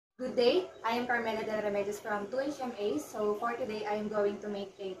Good day, I am Carmela de Remedios from 2HMA. So for today, I am going to make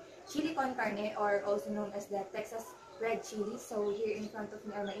a chili con carne, or also known as the Texas red chili. So here in front of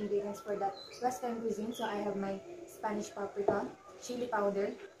me are my ingredients for that Western cuisine. So I have my Spanish paprika, chili powder,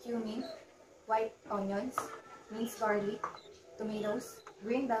 cumin, white onions, minced garlic, tomatoes,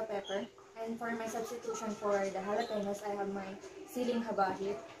 green bell pepper, and for my substitution for the jalapenos, I have my siling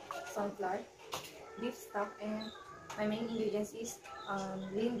habahit, sunflower, beef stock, and my main ingredients is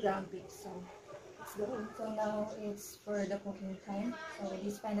lean ground beef. So let's go. So now it's for the cooking time. So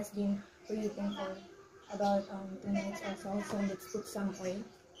this pan has been preheating for about 2 minutes or so. So let's put some oil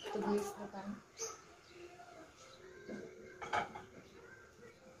to grease the pan.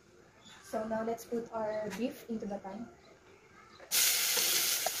 So now let's put our beef into the pan.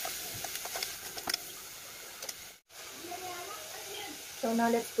 So now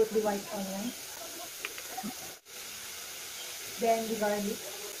let's put the white onion, then the garlic,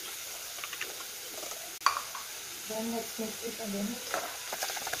 then let's mix it again.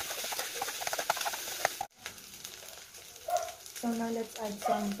 So now let's add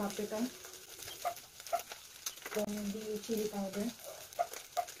some paprika, then the chili powder,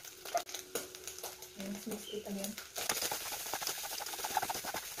 and let's mix it again.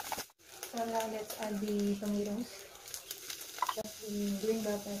 So now let's add the tomatoes, plus the green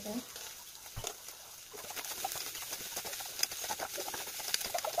bell pepper,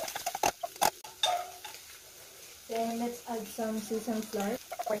 then let's add some sesame flour,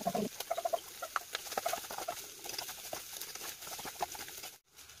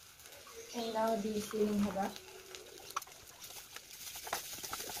 and now the siling haba.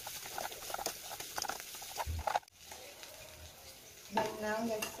 Then now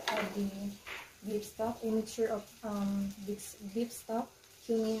let's add the beef stock, a mixture of beef stock,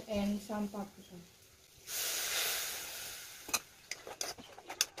 cumin, and some paprika.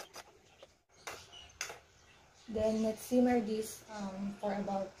 Then let's simmer this for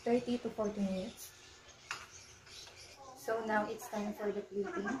about 30 to 40 minutes. So now it's time for the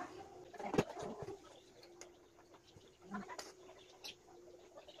plating.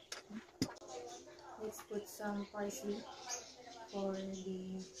 Let's put some parsley for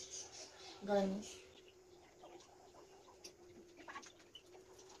the garnish.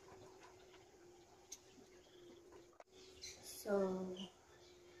 So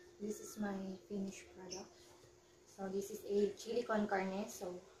this is my finished product. So this is a chili con carne.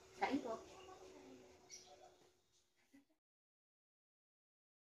 So kain po.